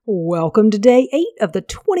Welcome to Day 8 of the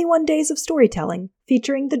 21 Days of Storytelling,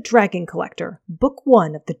 featuring The Dragon Collector, Book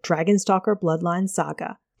 1 of the Dragonstalker Bloodline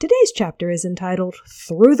Saga. Today's chapter is entitled,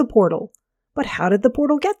 Through the Portal. But how did the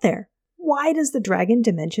portal get there? Why does the dragon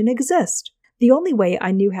dimension exist? The only way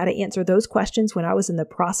I knew how to answer those questions when I was in the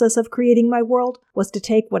process of creating my world was to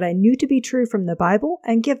take what I knew to be true from the Bible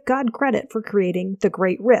and give God credit for creating the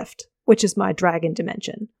Great Rift, which is my dragon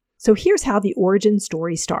dimension. So here's how the origin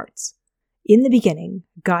story starts. In the beginning,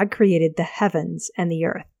 God created the heavens and the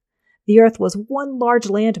earth. The earth was one large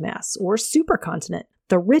landmass, or supercontinent.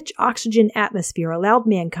 The rich oxygen atmosphere allowed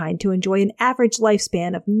mankind to enjoy an average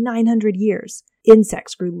lifespan of 900 years.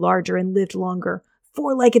 Insects grew larger and lived longer.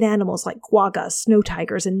 Four-legged animals like quaggas, snow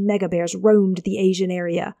tigers, and megabears roamed the Asian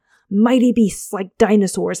area. Mighty beasts like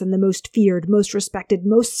dinosaurs and the most feared, most respected,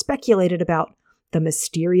 most speculated about, the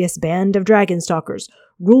mysterious band of Dragonstalkers,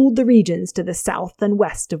 ruled the regions to the south and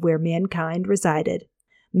west of where mankind resided.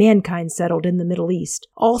 Mankind settled in the Middle East.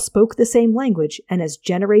 All spoke the same language, and as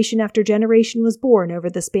generation after generation was born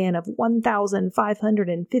over the span of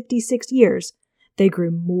 1,556 years, they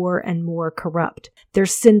grew more and more corrupt. Their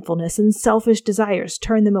sinfulness and selfish desires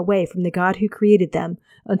turned them away from the God who created them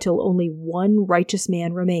until only one righteous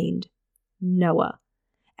man remained, Noah.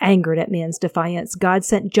 Angered at man's defiance, God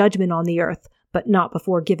sent judgment on the earth, but not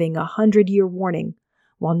before giving a 100-year warning.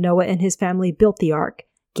 While Noah and his family built the ark,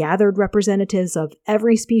 gathered representatives of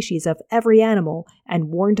every species of every animal, and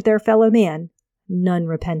warned their fellow man, none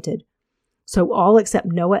repented. So all except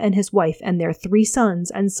Noah and his wife and their 3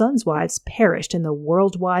 sons and sons' wives perished in the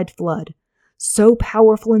worldwide flood. So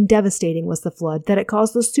powerful and devastating was the flood that it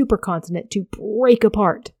caused the supercontinent to break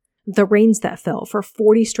apart. The rains that fell for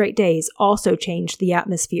 40 straight days also changed the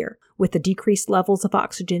atmosphere. With the decreased levels of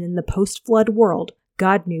oxygen in the post-flood world,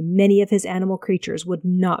 God knew many of his animal creatures would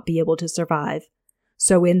not be able to survive.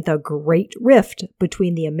 So in the Great Rift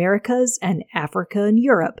between the Americas and Africa and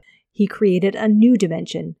Europe, he created a new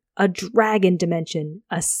dimension, a dragon dimension,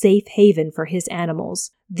 a safe haven for his animals.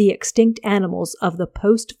 The extinct animals of the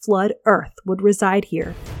post-flood Earth would reside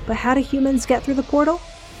here. But how do humans get through the portal?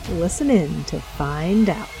 Listen in to find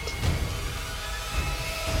out.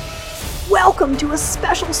 Welcome to a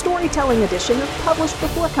special storytelling edition of Published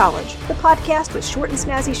Before College, the podcast with short and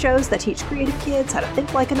snazzy shows that teach creative kids how to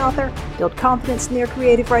think like an author, build confidence in their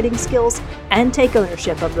creative writing skills, and take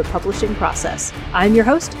ownership of the publishing process. I'm your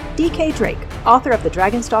host, DK Drake, author of the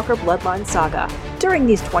Dragonstalker Bloodline Saga. During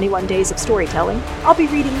these 21 days of storytelling, I'll be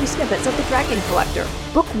reading you snippets of The Dragon Collector,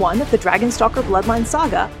 Book 1 of the Dragonstalker Bloodline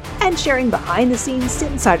Saga, and sharing behind-the-scenes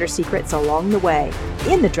insider secrets along the way.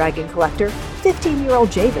 In The Dragon Collector, 15-year-old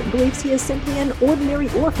Javen believes he is simply an ordinary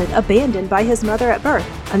orphan abandoned by his mother at birth,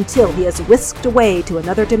 until he is whisked away to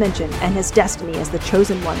another dimension and his destiny as the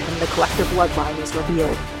chosen one from the Collector bloodline is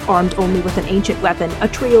revealed. Armed only with an ancient weapon, a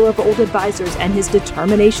trio of old advisors, and his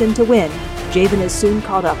determination to win, Javen is soon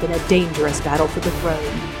caught up in a dangerous battle for the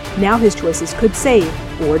throne. Now his choices could save,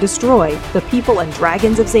 or destroy, the people and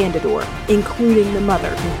dragons of Zandador, including the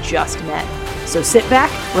mother he just met. So sit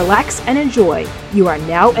back, relax, and enjoy. You are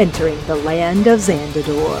now entering the land of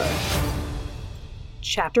Zandador.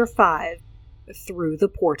 Chapter 5. Through the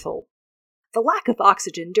Portal. The lack of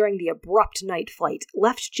oxygen during the abrupt night flight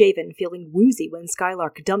left Javen feeling woozy when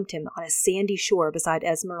Skylark dumped him on a sandy shore beside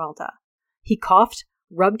Esmeralda. He coughed,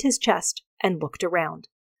 rubbed his chest, and looked around.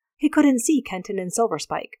 He couldn't see Kenton and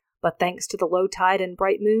Silverspike, but thanks to the low tide and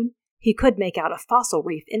bright moon, he could make out a fossil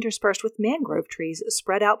reef interspersed with mangrove trees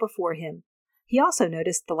spread out before him. He also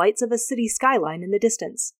noticed the lights of a city skyline in the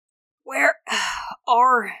distance. "Where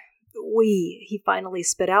are we?" he finally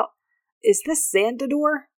spit out. "Is this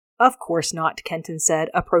Zandador?" "Of course not," Kenton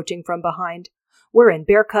said, approaching from behind. "We're in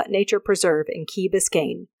Bearcut Nature Preserve in Key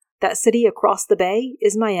Biscayne. That city across the bay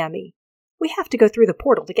is Miami." "We have to go through the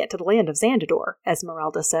portal to get to the land of Zandador,"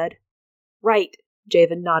 Esmeralda said. "Right,"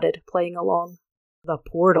 Javen nodded, playing along. "The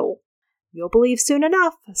portal." "You'll believe soon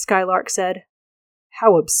enough," Skylark said.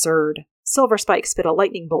 "How absurd." Silverspike spit a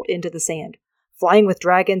lightning bolt into the sand. "Flying with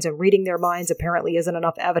dragons and reading their minds apparently isn't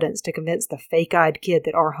enough evidence to convince the fake-eyed kid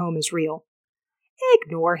that our home is real."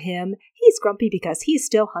 "Ignore him. He's grumpy because he's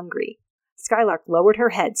still hungry." Skylark lowered her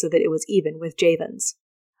head so that it was even with Javen's.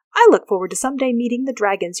 "I look forward to someday meeting the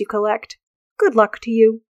dragons you collect. Good luck to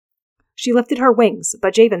you." She lifted her wings,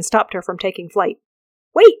 but Javen stopped her from taking flight.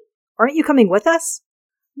 "Wait! Aren't you coming with us?"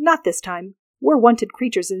 "Not this time. We're wanted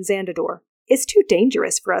creatures in Zandador. It's too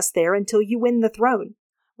dangerous for us there until you win the throne.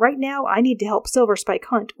 Right now, I need to help Silverspike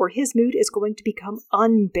hunt, or his mood is going to become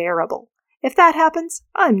unbearable. If that happens,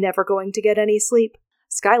 I'm never going to get any sleep."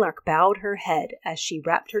 Skylark bowed her head as she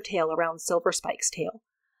wrapped her tail around Silverspike's tail.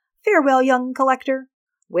 "Farewell, young collector."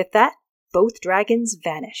 With that, both dragons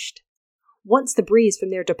vanished. Once the breeze from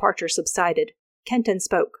their departure subsided, Kenton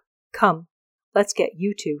spoke. "Come, let's get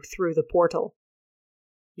you two through the portal."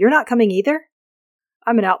 "You're not coming either?"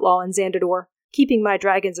 "I'm an outlaw in Xandador. Keeping my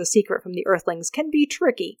dragons a secret from the Earthlings can be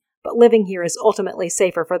tricky, but living here is ultimately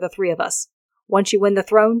safer for the three of us. Once you win the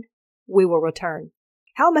throne, we will return."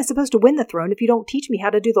 "How am I supposed to win the throne if you don't teach me how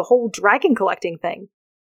to do the whole dragon collecting thing?"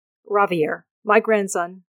 "Ravier, my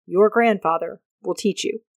grandson, your grandfather, will teach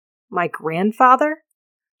you." "My grandfather?"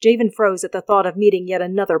 Javen froze at the thought of meeting yet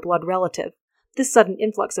another blood relative. This sudden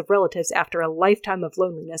influx of relatives after a lifetime of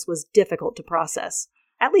loneliness was difficult to process.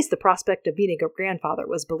 At least the prospect of meeting a grandfather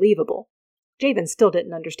was believable. Javen still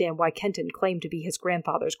didn't understand why Kenton claimed to be his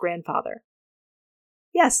grandfather's grandfather.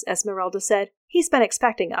 "Yes," Esmeralda said. "He's been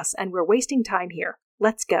expecting us, and we're wasting time here.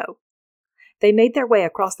 Let's go." They made their way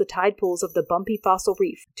across the tide pools of the bumpy fossil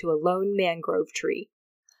reef to a lone mangrove tree.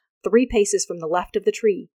 3 paces from the left of the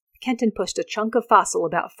tree, Kenton pushed a chunk of fossil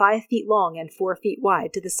about 5 feet long and 4 feet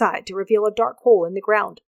wide to the side to reveal a dark hole in the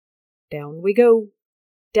ground. "Down we go."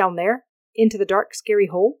 "Down there? Into the dark, scary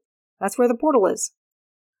hole? That's where the portal is."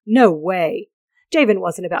 No way! Javen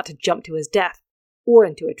wasn't about to jump to his death, or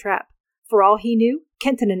into a trap. For all he knew,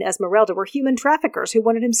 Kenton and Esmeralda were human traffickers who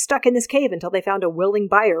wanted him stuck in this cave until they found a willing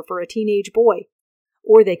buyer for a teenage boy.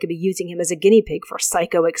 Or they could be using him as a guinea pig for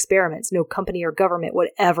psycho experiments no company or government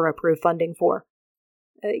would ever approve funding for.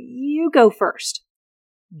 You go first."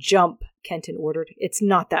 "Jump," Kenton ordered. "It's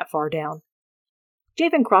not that far down."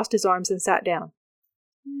 Javen crossed his arms and sat down.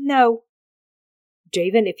 "No."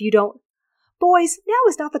 "Javen, if you don't—" "Boys, now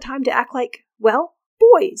is not the time to act like, well,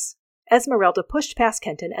 boys." Esmeralda pushed past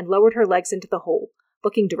Kenton and lowered her legs into the hole.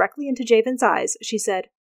 Looking directly into Javen's eyes, she said,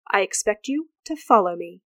 "I expect you to follow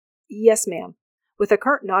me." "Yes, ma'am." With a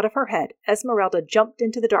curt nod of her head, Esmeralda jumped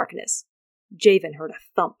into the darkness. Javen heard a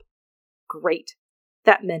thump. Great.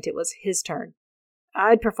 That meant it was his turn.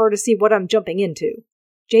 "I'd prefer to see what I'm jumping into."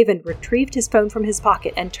 Javen retrieved his phone from his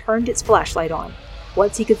pocket and turned its flashlight on.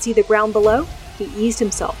 Once he could see the ground below, he eased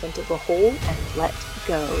himself into the hole and let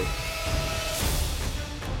go.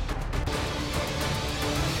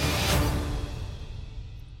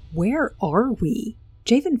 Where are we?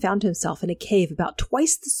 Javen found himself in a cave about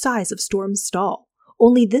twice the size of Storm's stall.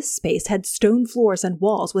 Only this space had stone floors and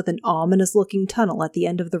walls with an ominous-looking tunnel at the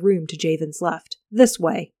end of the room to Javen's left. "This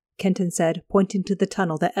way," Kenton said, pointing to the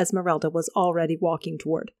tunnel that Esmeralda was already walking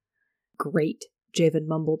toward. "Great," Javen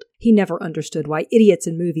mumbled. He never understood why idiots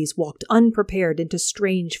in movies walked unprepared into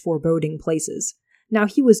strange, foreboding places. Now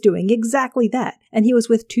he was doing exactly that, and he was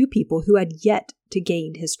with 2 people who had yet to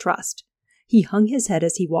gain his trust. He hung his head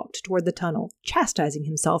as he walked toward the tunnel, chastising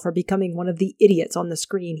himself for becoming one of the idiots on the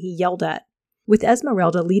screen he yelled at. With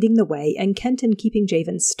Esmeralda leading the way and Kenton keeping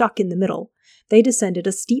Javen stuck in the middle, they descended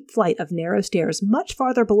a steep flight of narrow stairs much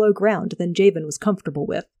farther below ground than Javen was comfortable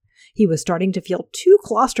with. He was starting to feel too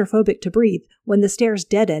claustrophobic to breathe when the stairs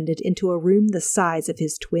dead-ended into a room the size of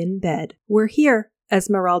his twin bed. "We're here,"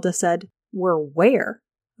 Esmeralda said. "We're where?"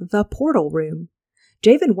 "The portal room."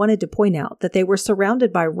 Javen wanted to point out that they were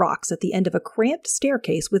surrounded by rocks at the end of a cramped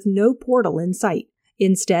staircase with no portal in sight.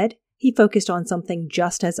 Instead, he focused on something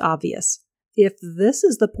just as obvious. If this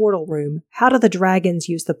is the portal room, how do the dragons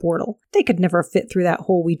use the portal? They could never fit through that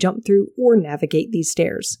hole we jumped through or navigate these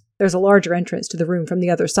stairs. "There's a larger entrance to the room from the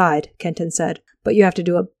other side," Kenton said, "but you have to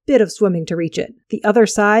do a bit of swimming to reach it. The other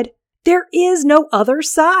side?" "There is no other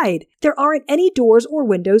side! There aren't any doors or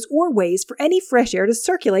windows or ways for any fresh air to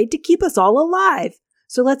circulate to keep us all alive.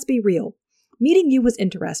 So let's be real. Meeting you was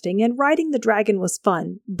interesting and riding the dragon was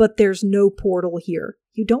fun, but there's no portal here.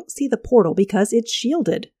 You don't see the portal because it's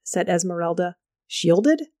shielded," said Esmeralda.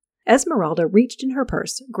 "Shielded?" Esmeralda reached in her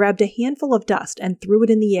purse, grabbed a handful of dust, and threw it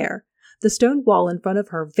in the air. The stone wall in front of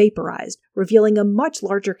her vaporized, revealing a much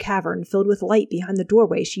larger cavern filled with light behind the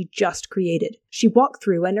doorway she just created. She walked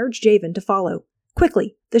through and urged Javen to follow.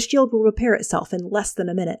 "Quickly, the shield will repair itself in less than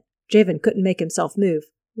a minute." Javen couldn't make himself move.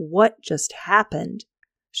 What just happened?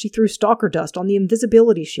 "She threw stalker dust on the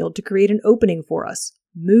invisibility shield to create an opening for us.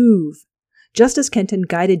 Move." Just as Kenton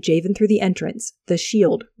guided Javen through the entrance, the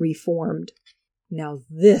shield reformed. Now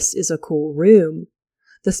this is a cool room.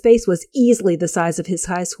 The space was easily the size of his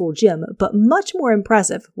high school gym, but much more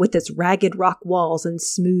impressive with its ragged rock walls and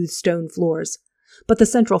smooth stone floors. But the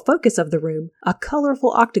central focus of the room, a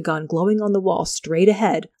colorful octagon glowing on the wall straight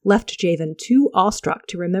ahead, left Javen too awestruck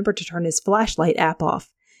to remember to turn his flashlight app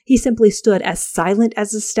off. He simply stood as silent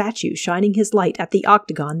as a statue, shining his light at the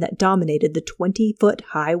octagon that dominated the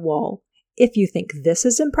 20-foot-high wall. "If you think this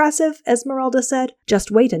is impressive," Esmeralda said,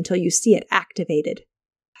 "just wait until you see it activated."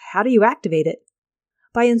 "How do you activate it?"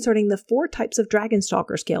 by inserting the 4 types of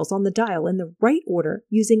Dragonstalker scales on the dial in the right order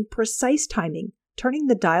using precise timing, turning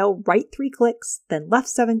the dial right 3 clicks, then left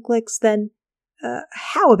 7 clicks, then...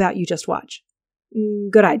 how about you just watch?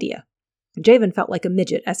 Good idea. Javen felt like a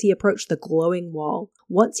midget as he approached the glowing wall.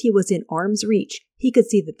 Once he was in arm's reach, he could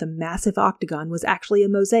see that the massive octagon was actually a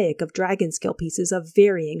mosaic of dragon scale pieces of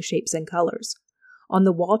varying shapes and colors. On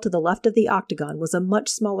the wall to the left of the octagon was a much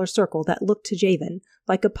smaller circle that looked to Javen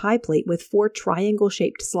like a pie plate with 4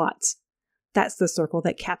 triangle-shaped slots. That's the circle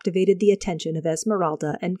that captivated the attention of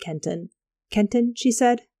Esmeralda and Kenton. "Kenton," she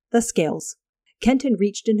said, "the scales." Kenton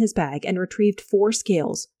reached in his bag and retrieved 4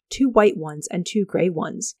 scales, 2 white ones and 2 gray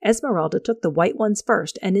ones. Esmeralda took the white ones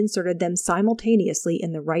first and inserted them simultaneously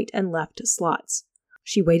in the right and left slots.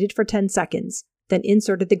 She waited for 10 seconds, then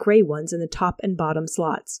inserted the gray ones in the top and bottom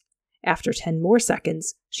slots. After 10 more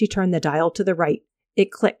seconds, she turned the dial to the right.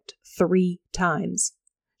 It clicked 3 times.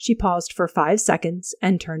 She paused for 5 seconds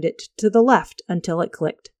and turned it to the left until it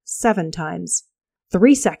clicked 7 times.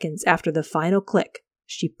 3 seconds after the final click,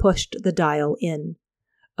 she pushed the dial in.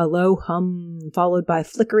 A low hum, followed by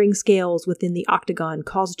flickering scales within the octagon,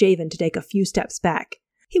 caused Javen to take a few steps back.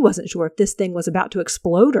 He wasn't sure if this thing was about to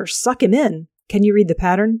explode or suck him in. "Can you read the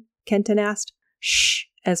pattern?" Kenton asked. "Shh,"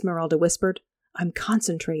 Esmeralda whispered. "I'm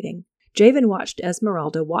concentrating." Javen watched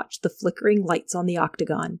Esmeralda watch the flickering lights on the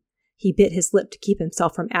octagon. He bit his lip to keep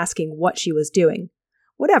himself from asking what she was doing.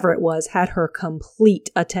 Whatever it was had her complete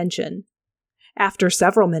attention. After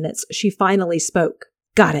several minutes, she finally spoke.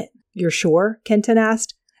 "Got it." "You're sure?" Kenton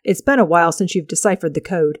asked. "It's been a while since you've deciphered the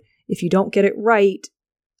code. If you don't get it right..."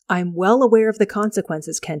 "I'm well aware of the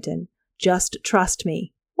consequences, Kenton. Just trust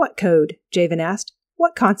me." "What code?" Javen asked.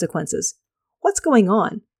 "What consequences? What's going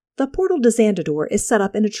on?" "The portal to Xandador is set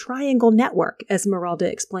up in a triangle network,"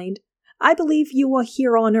 Esmeralda explained. "I believe you will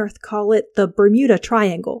here on Earth call it the Bermuda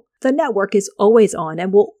Triangle. The network is always on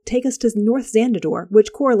and will take us to North Xandador,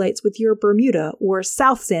 which correlates with your Bermuda, or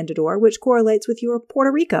South Xandador, which correlates with your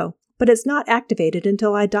Puerto Rico. But it's not activated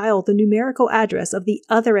until I dial the numerical address of the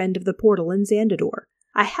other end of the portal in Xandador.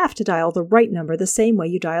 I have to dial the right number the same way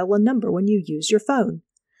you dial a number when you use your phone.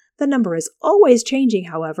 The number is always changing,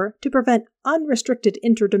 however, to prevent unrestricted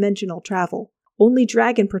interdimensional travel. Only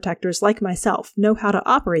dragon protectors like myself know how to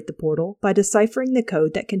operate the portal by deciphering the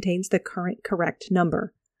code that contains the current correct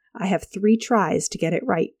number. I have 3 tries to get it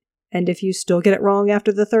right. And if you still get it wrong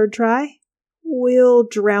after the 3rd try, we'll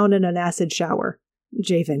drown in an acid shower."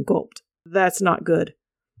 Javen gulped. "That's not good."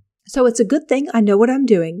 "So it's a good thing I know what I'm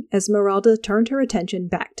doing." Esmeralda turned her attention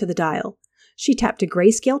back to the dial. She tapped a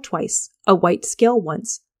gray scale twice, a white scale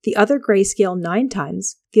once, the other gray scale 9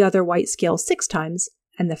 times, the other white scale 6 times,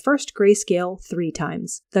 and the first gray scale 3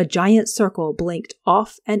 times. The giant circle blinked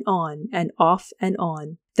off and on and off and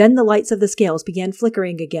on. Then the lights of the scales began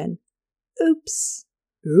flickering again. "Oops."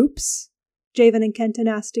 "Oops?" Javen and Kenton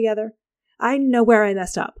asked together. "I know where I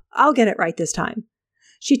messed up. I'll get it right this time."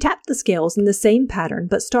 She tapped the scales in the same pattern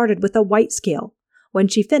but started with a white scale. When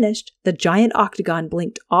she finished, the giant octagon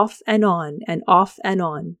blinked off and on and off and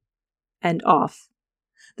on and off.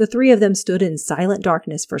 The 3 of them stood in silent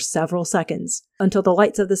darkness for several seconds, until the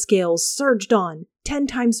lights of the scales surged on, 10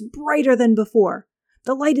 times brighter than before.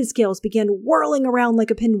 The lighted scales began whirling around like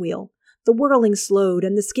a pinwheel. The whirling slowed,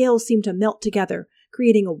 and the scales seemed to melt together,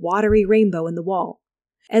 creating a watery rainbow in the wall.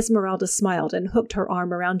 Esmeralda smiled and hooked her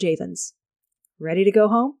arm around Javen's. "Ready to go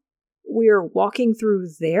home?" "We're walking through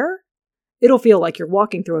there?" "It'll feel like you're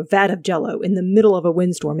walking through a vat of jello in the middle of a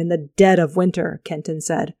windstorm in the dead of winter," Kenton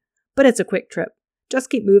said. "But it's a quick trip. Just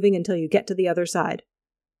keep moving until you get to the other side."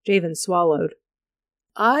 Javen swallowed.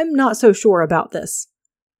 "I'm not so sure about this."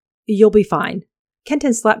 "You'll be fine."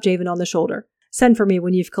 Kenton slapped Javen on the shoulder. "Send for me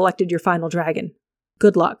when you've collected your final dragon.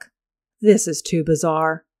 Good luck." "This is too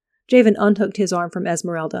bizarre." Javen unhooked his arm from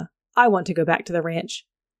Esmeralda. "I want to go back to the ranch."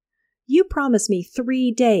 "You promised me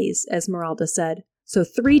 3 days, Esmeralda said. "So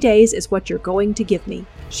 3 days is what you're going to give me."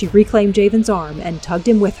 She reclaimed Javen's arm and tugged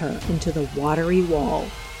him with her into the watery wall.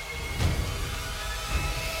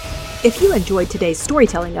 If you enjoyed today's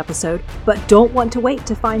storytelling episode, but don't want to wait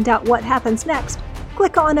to find out what happens next,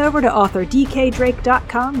 click on over to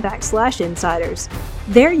authordkdrake.com/insiders.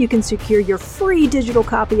 There you can secure your free digital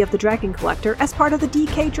copy of The Dragon Collector as part of the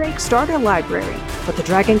DK Drake Starter Library. But The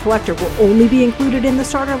Dragon Collector will only be included in the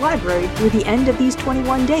Starter Library through the end of these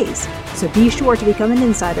 21 days, so be sure to become an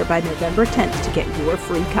insider by November 10th to get your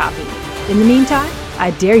free copy. In the meantime, I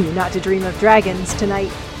dare you not to dream of dragons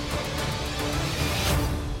tonight.